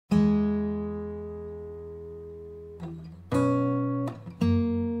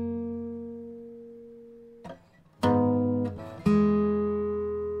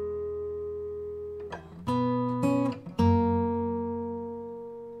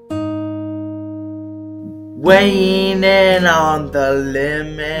Weighing in on the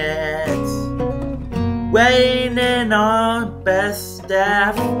limits, weighing in on best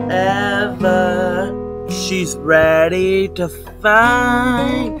staff ever. She's ready to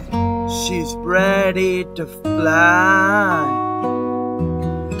fight, she's ready to fly.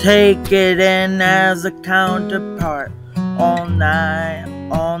 Take it in as a counterpart, all night,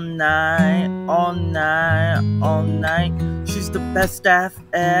 all night, all night, all night. She's the best staff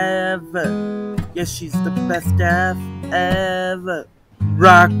ever. Yes, she's the best staff ever.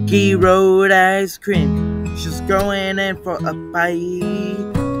 Rocky Road ice cream, she's going in for a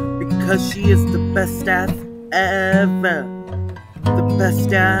bite, because she is the best staff ever. The best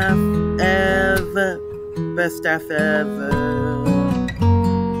staff ever. Best staff ever.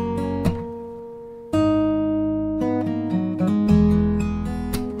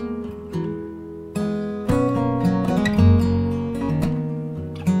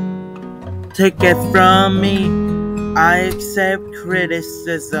 Take it from me, I accept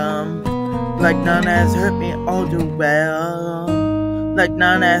criticism, like none has hurt me all too well. Like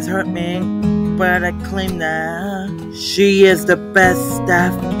none has hurt me, but I claim that she is the best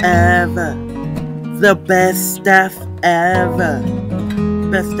staff ever. The best staff ever.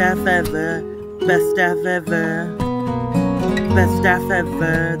 Best staff ever. Best staff ever. Best staff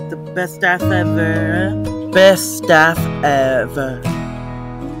ever. The best staff ever. Best staff ever.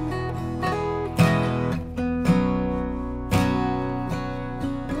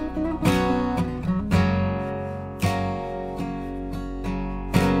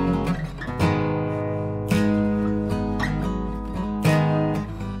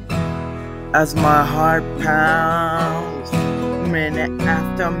 As my heart pounds, minute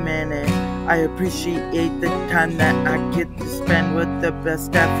after minute, I appreciate the time that I get to spend with the best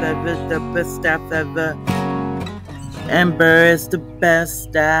staff ever, the best staff ever. Amber is the best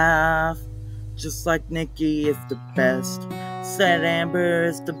staff, just like Nikki is the best. Said Amber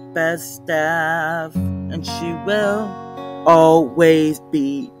is the best staff, and she will always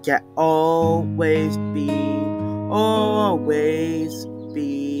be, yeah, always be, always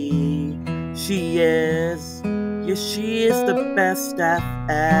be. She is, yes, she is the best staff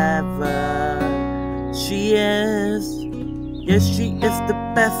ever. She is, yes, she is the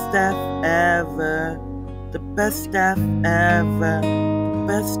best staff ever. The best staff ever. The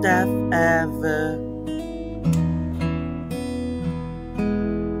best staff ever.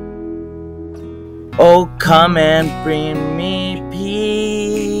 Oh, come and bring me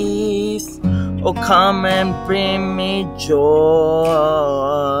peace. Oh, come and bring me joy.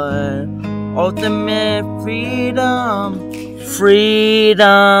 Ultimate freedom,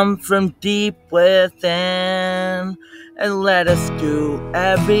 freedom from deep within, and let us do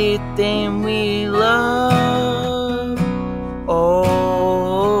everything we love. Oh,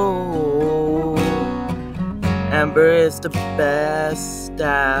 Amber is the best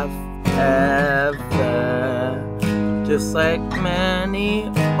staff ever, just like many,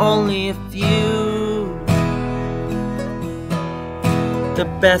 only a few. The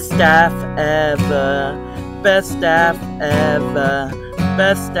best staff ever, best staff ever,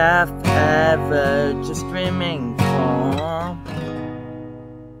 best staff ever, just dreaming on.